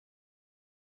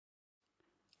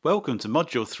Welcome to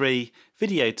Module 3,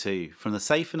 Video 2 from the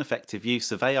Safe and Effective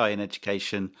Use of AI in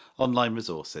Education online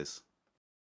resources.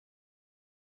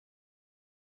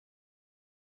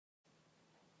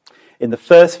 In the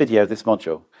first video of this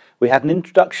module, we had an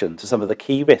introduction to some of the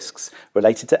key risks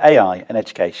related to AI and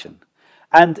education.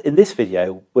 And in this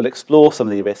video, we'll explore some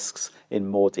of the risks in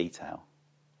more detail.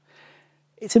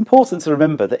 It's important to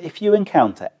remember that if you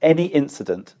encounter any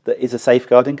incident that is a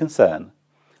safeguarding concern,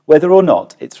 whether or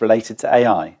not it's related to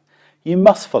AI, you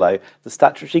must follow the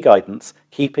statutory guidance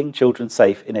Keeping Children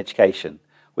Safe in Education,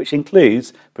 which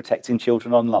includes protecting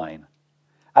children online,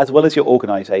 as well as your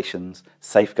organisation's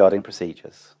safeguarding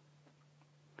procedures.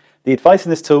 The advice in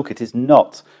this toolkit is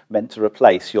not meant to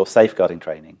replace your safeguarding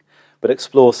training, but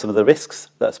explores some of the risks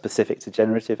that are specific to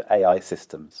generative AI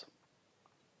systems.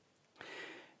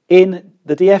 In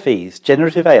the DfE's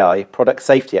Generative AI Product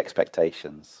Safety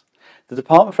Expectations, the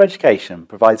Department for Education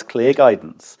provides clear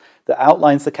guidance that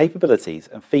outlines the capabilities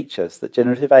and features that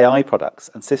generative AI products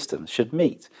and systems should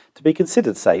meet to be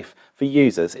considered safe for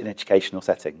users in educational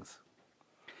settings.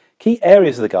 Key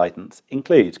areas of the guidance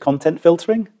include content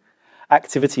filtering,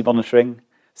 activity monitoring,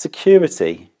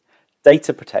 security,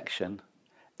 data protection,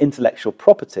 intellectual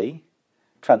property,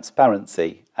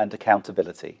 transparency, and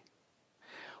accountability.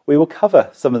 We will cover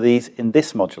some of these in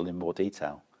this module in more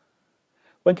detail.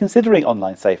 When considering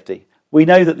online safety, we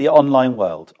know that the online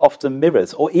world often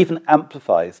mirrors or even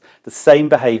amplifies the same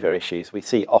behaviour issues we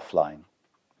see offline.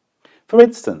 For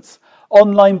instance,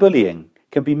 online bullying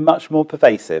can be much more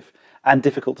pervasive and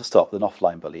difficult to stop than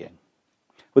offline bullying.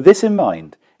 With this in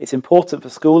mind, it's important for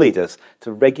school leaders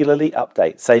to regularly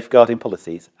update safeguarding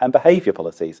policies and behaviour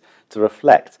policies to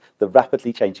reflect the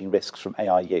rapidly changing risks from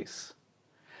AI use.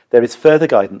 There is further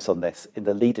guidance on this in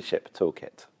the Leadership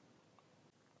Toolkit.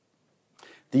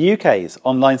 The UK's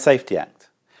Online Safety Act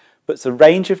puts a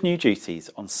range of new duties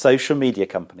on social media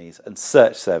companies and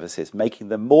search services, making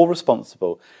them more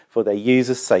responsible for their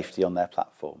users' safety on their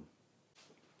platform.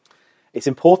 It's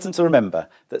important to remember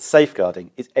that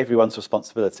safeguarding is everyone's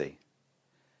responsibility.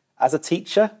 As a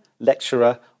teacher,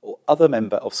 lecturer, or other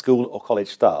member of school or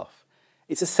college staff,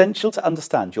 it's essential to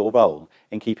understand your role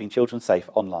in keeping children safe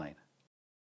online.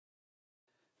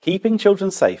 Keeping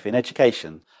children safe in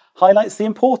education highlights the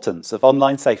importance of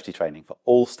online safety training for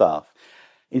all staff,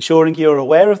 ensuring you are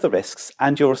aware of the risks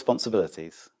and your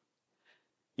responsibilities.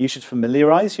 You should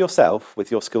familiarise yourself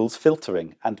with your school's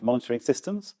filtering and monitoring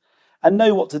systems and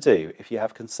know what to do if you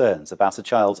have concerns about a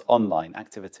child's online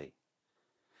activity.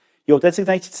 Your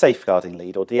designated safeguarding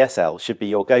lead or DSL should be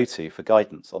your go-to for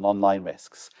guidance on online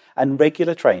risks, and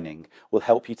regular training will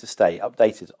help you to stay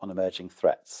updated on emerging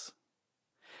threats.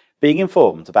 Being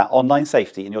informed about online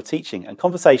safety in your teaching and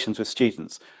conversations with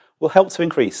students will help to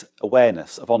increase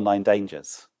awareness of online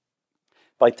dangers.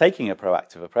 By taking a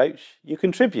proactive approach, you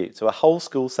contribute to a whole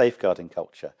school safeguarding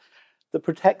culture that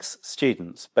protects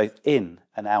students both in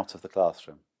and out of the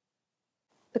classroom.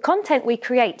 The content we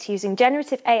create using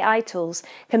generative AI tools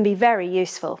can be very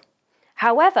useful.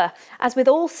 However, as with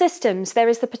all systems, there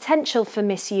is the potential for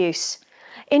misuse.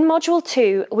 In Module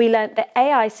 2, we learnt that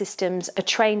AI systems are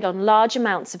trained on large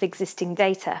amounts of existing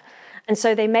data, and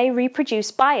so they may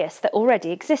reproduce bias that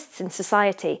already exists in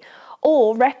society,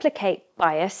 or replicate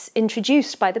bias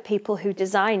introduced by the people who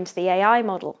designed the AI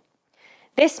model.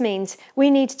 This means we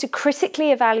need to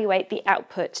critically evaluate the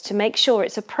output to make sure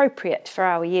it's appropriate for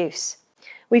our use.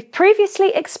 We've previously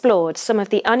explored some of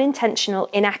the unintentional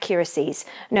inaccuracies,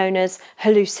 known as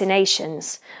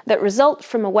hallucinations, that result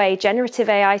from a way generative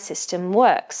AI system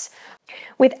works.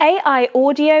 With AI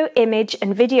audio, image,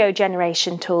 and video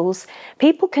generation tools,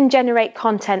 people can generate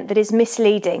content that is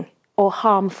misleading or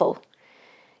harmful.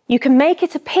 You can make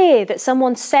it appear that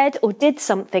someone said or did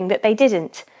something that they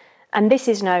didn't, and this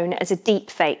is known as a deep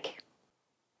fake.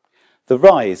 The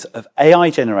rise of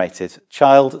AI-generated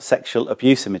child sexual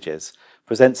abuse images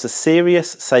presents a serious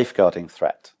safeguarding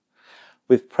threat,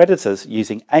 with predators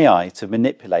using AI to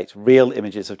manipulate real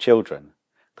images of children,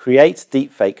 create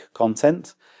deepfake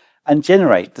content, and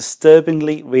generate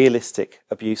disturbingly realistic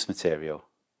abuse material.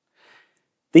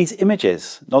 These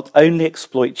images not only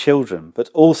exploit children, but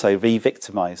also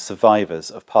re-victimise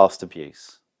survivors of past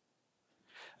abuse.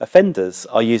 Offenders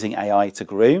are using AI to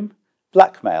groom,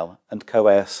 blackmail, and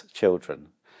coerce children,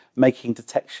 making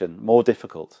detection more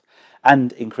difficult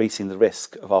and increasing the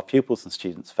risk of our pupils and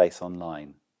students face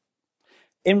online.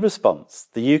 In response,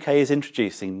 the UK is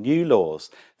introducing new laws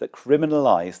that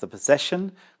criminalise the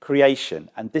possession,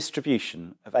 creation and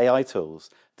distribution of AI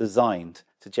tools designed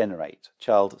to generate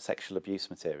child sexual abuse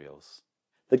materials.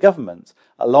 The government,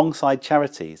 alongside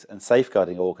charities and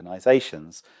safeguarding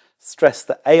organisations stressed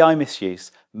that AI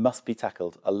misuse must be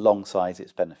tackled alongside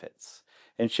its benefits,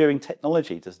 ensuring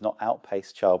technology does not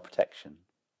outpace child protection.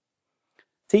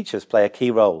 Teachers play a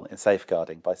key role in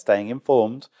safeguarding by staying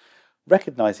informed,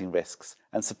 recognising risks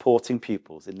and supporting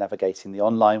pupils in navigating the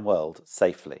online world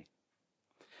safely.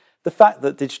 The fact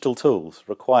that digital tools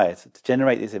required to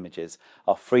generate these images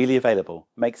are freely available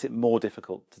makes it more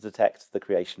difficult to detect the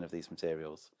creation of these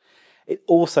materials. It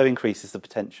also increases the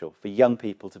potential for young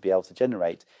people to be able to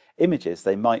generate images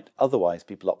they might otherwise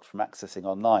be blocked from accessing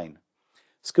online.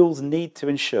 Schools need to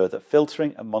ensure that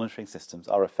filtering and monitoring systems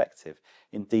are effective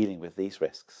in dealing with these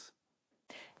risks.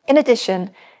 In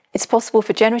addition, it's possible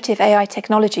for generative AI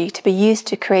technology to be used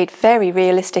to create very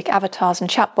realistic avatars and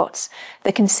chatbots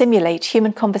that can simulate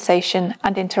human conversation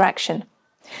and interaction.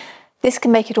 This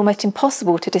can make it almost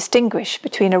impossible to distinguish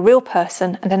between a real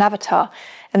person and an avatar,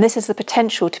 and this has the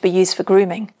potential to be used for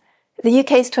grooming. The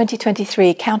UK's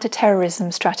 2023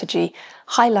 counter-terrorism strategy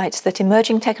highlights that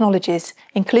emerging technologies,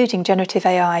 including generative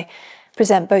AI,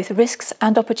 present both risks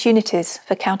and opportunities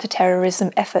for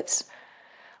counter-terrorism efforts.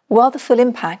 While the full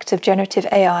impact of generative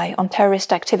AI on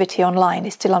terrorist activity online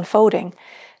is still unfolding,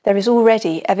 there is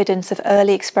already evidence of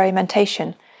early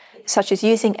experimentation, such as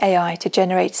using AI to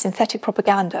generate synthetic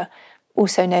propaganda,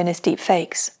 also known as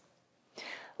deepfakes.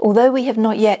 Although we have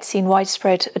not yet seen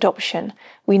widespread adoption,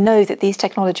 we know that these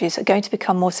technologies are going to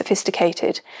become more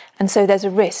sophisticated, and so there's a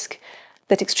risk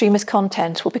that extremist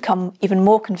content will become even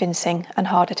more convincing and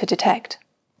harder to detect.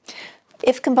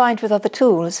 If combined with other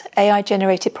tools,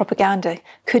 AI-generated propaganda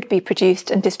could be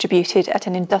produced and distributed at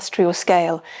an industrial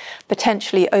scale,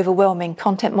 potentially overwhelming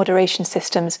content moderation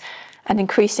systems and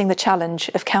increasing the challenge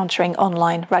of countering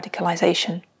online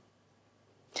radicalisation.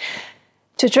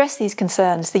 To address these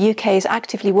concerns, the UK is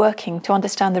actively working to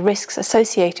understand the risks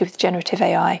associated with generative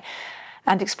AI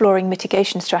and exploring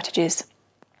mitigation strategies.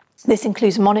 This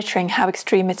includes monitoring how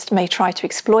extremists may try to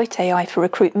exploit AI for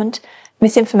recruitment,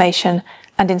 misinformation,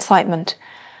 and incitement,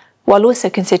 while also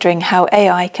considering how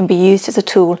AI can be used as a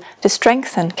tool to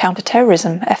strengthen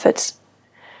counter-terrorism efforts.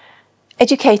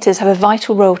 Educators have a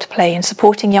vital role to play in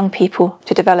supporting young people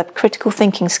to develop critical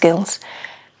thinking skills,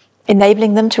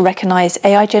 enabling them to recognise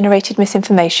AI-generated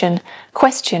misinformation,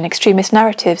 question extremist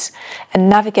narratives, and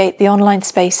navigate the online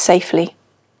space safely.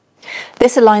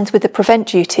 This aligns with the Prevent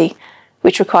duty,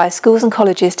 which requires schools and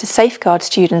colleges to safeguard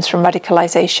students from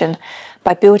radicalisation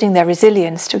by building their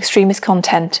resilience to extremist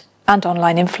content and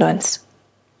online influence.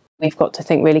 We've got to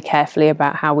think really carefully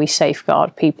about how we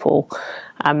safeguard people,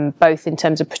 both in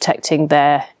terms of protecting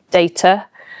their data,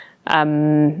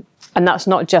 and that's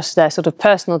not just their sort of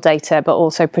personal data, but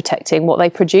also protecting what they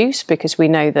produce, because we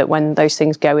know that when those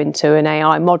things go into an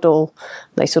AI model,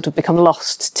 they sort of become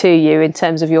lost to you in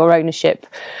terms of your ownership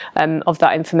of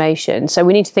that information. So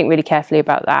we need to think really carefully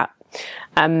about that.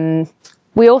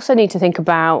 We also need to think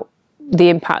about the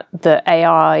impact that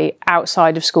AI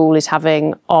outside of school is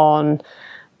having on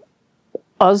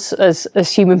us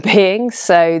as human beings.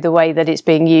 So the way that it's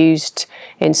being used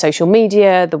in social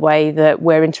media, the way that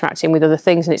we're interacting with other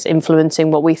things, and it's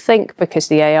influencing what we think because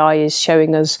the AI is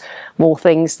showing us more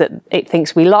things that it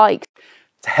thinks we like.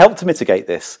 To help to mitigate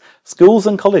this, schools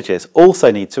and colleges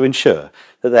also need to ensure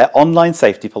that their online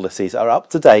safety policies are up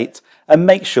to date and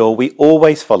make sure we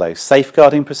always follow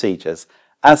safeguarding procedures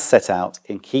as set out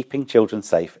in Keeping Children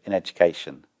Safe in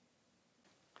Education.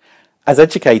 As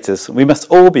educators, we must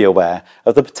all be aware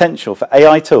of the potential for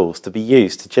AI tools to be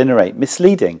used to generate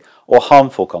misleading or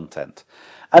harmful content,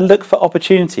 and look for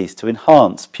opportunities to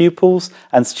enhance pupils'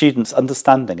 and students'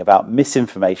 understanding about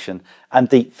misinformation and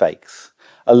deepfakes,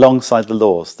 alongside the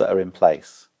laws that are in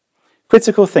place.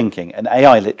 Critical thinking and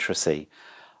AI literacy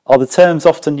are the terms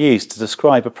often used to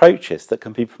describe approaches that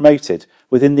can be promoted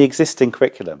within the existing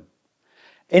curriculum.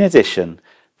 In addition,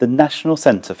 the National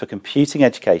Centre for Computing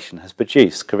Education has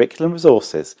produced curriculum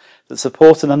resources that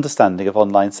support an understanding of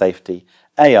online safety,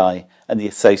 AI, and the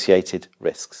associated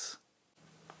risks.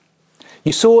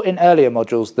 You saw in earlier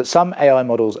modules that some AI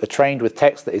models are trained with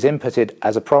text that is inputted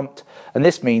as a prompt, and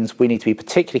this means we need to be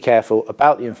particularly careful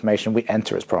about the information we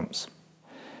enter as prompts.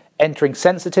 Entering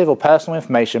sensitive or personal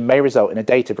information may result in a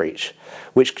data breach,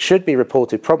 which should be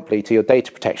reported promptly to your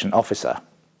data protection officer.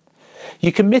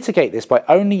 You can mitigate this by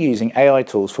only using AI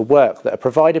tools for work that are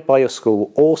provided by your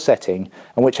school or setting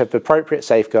and which have appropriate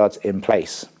safeguards in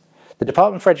place. The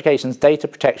Department for Education's Data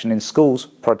Protection in Schools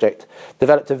project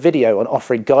developed a video on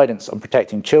offering guidance on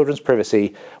protecting children's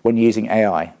privacy when using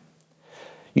AI.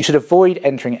 You should avoid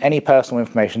entering any personal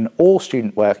information or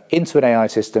student work into an AI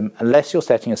system unless your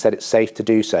setting has said it's safe to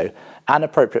do so and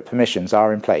appropriate permissions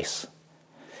are in place.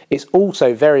 It's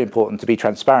also very important to be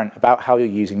transparent about how you're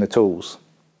using the tools.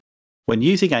 When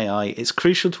using AI, it's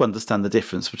crucial to understand the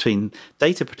difference between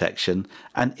data protection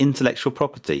and intellectual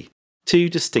property, two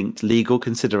distinct legal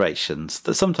considerations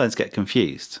that sometimes get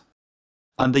confused.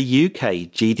 Under UK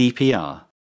GDPR,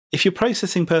 if you're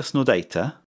processing personal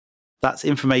data, that's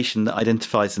information that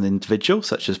identifies an individual,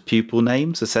 such as pupil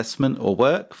names, assessment, or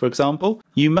work, for example,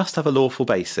 you must have a lawful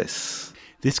basis.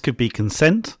 This could be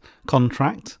consent,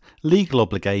 contract, legal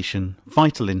obligation,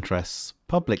 vital interests,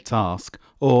 public task,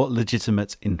 or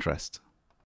legitimate interest.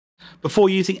 Before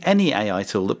using any AI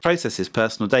tool that processes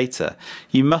personal data,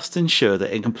 you must ensure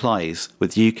that it complies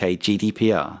with UK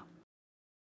GDPR.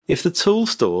 If the tool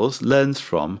stores, learns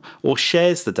from, or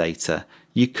shares the data,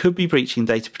 you could be breaching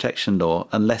data protection law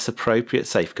unless appropriate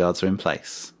safeguards are in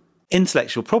place.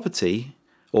 Intellectual property,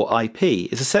 or IP,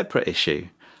 is a separate issue.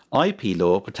 IP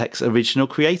law protects original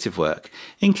creative work,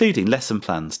 including lesson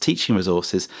plans, teaching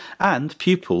resources, and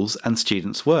pupils' and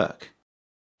students' work.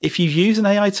 If you use an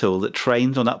AI tool that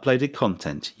trains on uploaded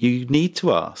content, you need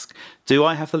to ask, do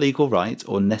I have the legal right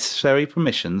or necessary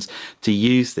permissions to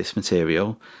use this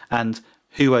material, and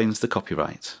who owns the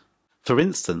copyright? For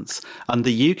instance, under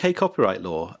UK copyright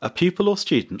law, a pupil or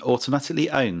student automatically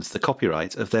owns the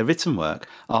copyright of their written work,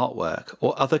 artwork,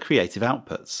 or other creative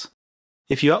outputs.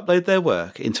 If you upload their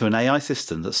work into an AI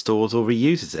system that stores or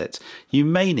reuses it, you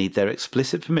may need their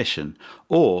explicit permission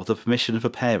or the permission of a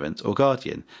parent or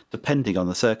guardian, depending on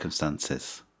the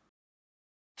circumstances.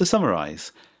 To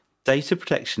summarise, data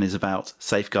protection is about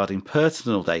safeguarding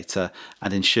personal data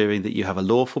and ensuring that you have a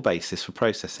lawful basis for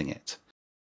processing it.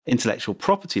 Intellectual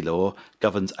property law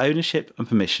governs ownership and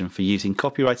permission for using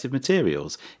copyrighted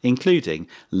materials, including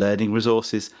learning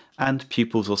resources and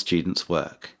pupils' or students'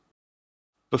 work.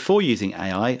 Before using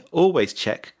AI, always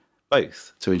check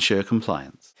both to ensure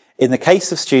compliance. In the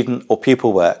case of student or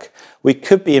pupil work, we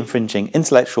could be infringing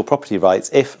intellectual property rights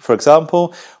if, for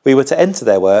example, we were to enter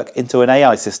their work into an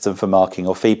AI system for marking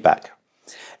or feedback.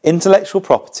 Intellectual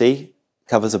property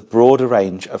covers a broader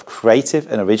range of creative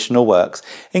and original works,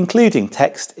 including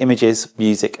text, images,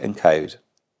 music, and code.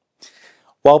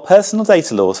 While personal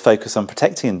data laws focus on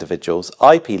protecting individuals,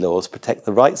 IP laws protect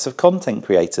the rights of content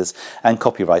creators and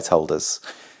copyright holders.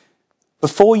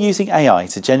 Before using AI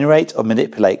to generate or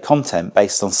manipulate content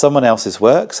based on someone else's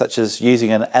work, such as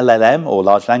using an LLM or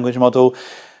large language model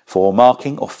for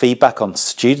marking or feedback on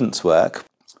students' work,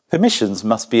 permissions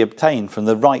must be obtained from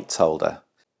the rights holder.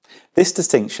 This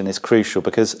distinction is crucial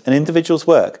because an individual's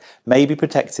work may be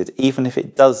protected even if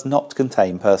it does not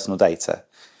contain personal data.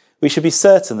 We should be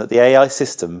certain that the AI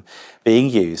system being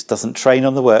used doesn't train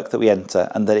on the work that we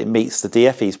enter and that it meets the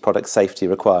DFE's product safety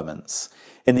requirements.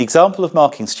 In the example of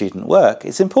marking student work,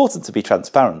 it's important to be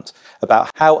transparent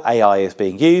about how AI is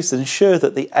being used and ensure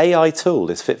that the AI tool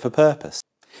is fit for purpose.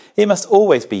 It must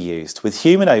always be used with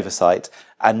human oversight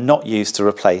and not used to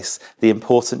replace the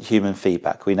important human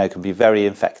feedback we know can be very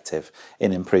effective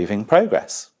in improving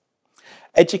progress.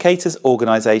 Educators,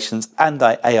 organisations and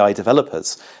AI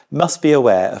developers must be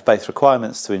aware of both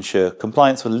requirements to ensure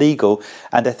compliance with legal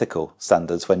and ethical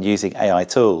standards when using AI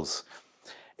tools.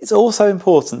 It's also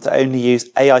important to only use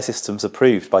AI systems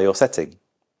approved by your setting.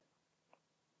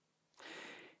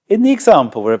 In the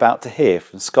example we're about to hear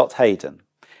from Scott Hayden,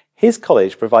 his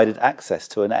college provided access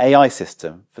to an AI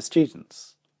system for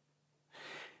students.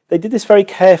 They did this very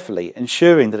carefully,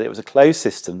 ensuring that it was a closed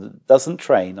system that doesn't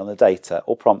train on the data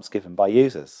or prompts given by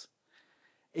users.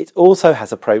 It also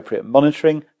has appropriate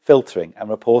monitoring, filtering and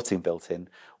reporting built in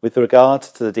with regard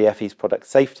to the DFE's product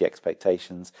safety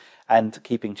expectations and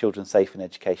keeping children safe in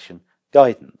education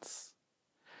guidance.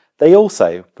 They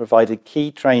also provided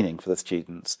key training for the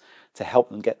students to help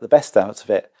them get the best out of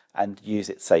it and use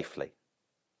it safely.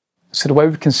 So the way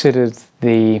we've considered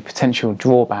the potential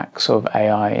drawbacks of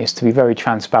AI is to be very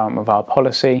transparent with our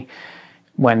policy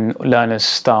when learners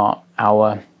start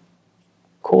our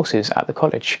courses at the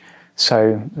college.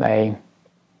 So they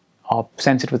are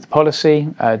presented with the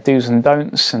policy, do's and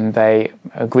don'ts, and they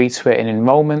agree to it in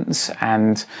enrolments,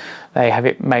 and they have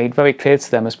it made very clear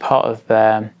to them as part of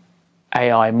their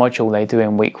AI module they do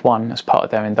in week 1 as part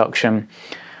of their induction,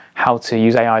 how to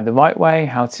use AI the right way,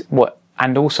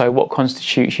 and also what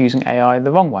constitutes using AI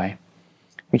the wrong way.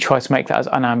 We try to make that as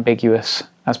unambiguous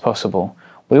as possible.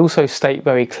 We also state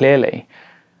very clearly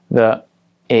that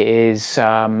it is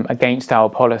against our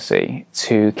policy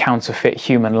to counterfeit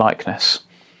human likeness.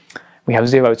 We have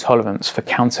zero tolerance for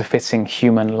counterfeiting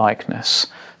human likeness.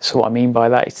 So what I mean by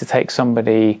that is to take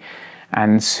somebody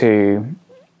and to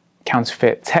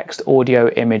counterfeit text, audio,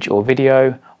 image or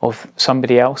video of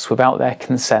somebody else without their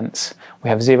consent. We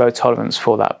have zero tolerance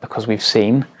for that because we've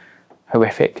seen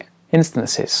horrific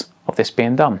instances of this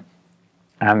being done.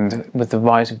 And with the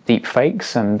rise of deep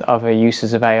fakes and other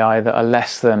uses of AI that are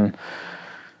less than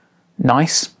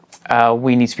nice,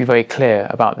 we need to be very clear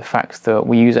about the fact that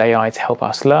we use AI to help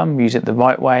us learn, we use it the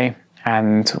right way,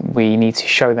 and we need to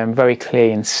show them very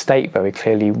clearly and state very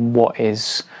clearly what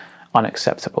is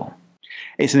unacceptable.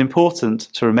 It's important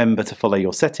to remember to follow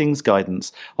your settings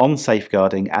guidance on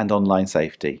safeguarding and online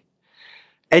safety.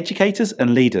 Educators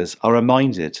and leaders are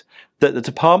reminded that the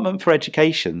Department for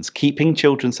Education's Keeping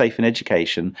Children Safe in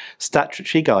Education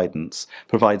statutory guidance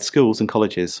provides schools and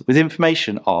colleges with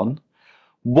information on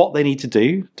what they need to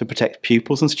do to protect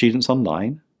pupils and students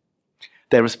online,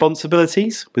 their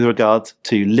responsibilities with regard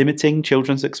to limiting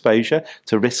children's exposure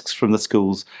to risks from the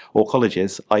school's or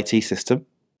college's IT system,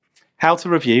 how to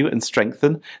review and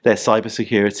strengthen their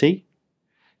cybersecurity.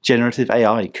 Generative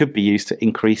AI could be used to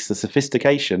increase the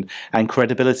sophistication and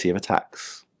credibility of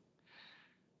attacks.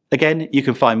 Again, you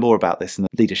can find more about this in the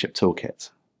Leadership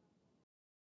Toolkit.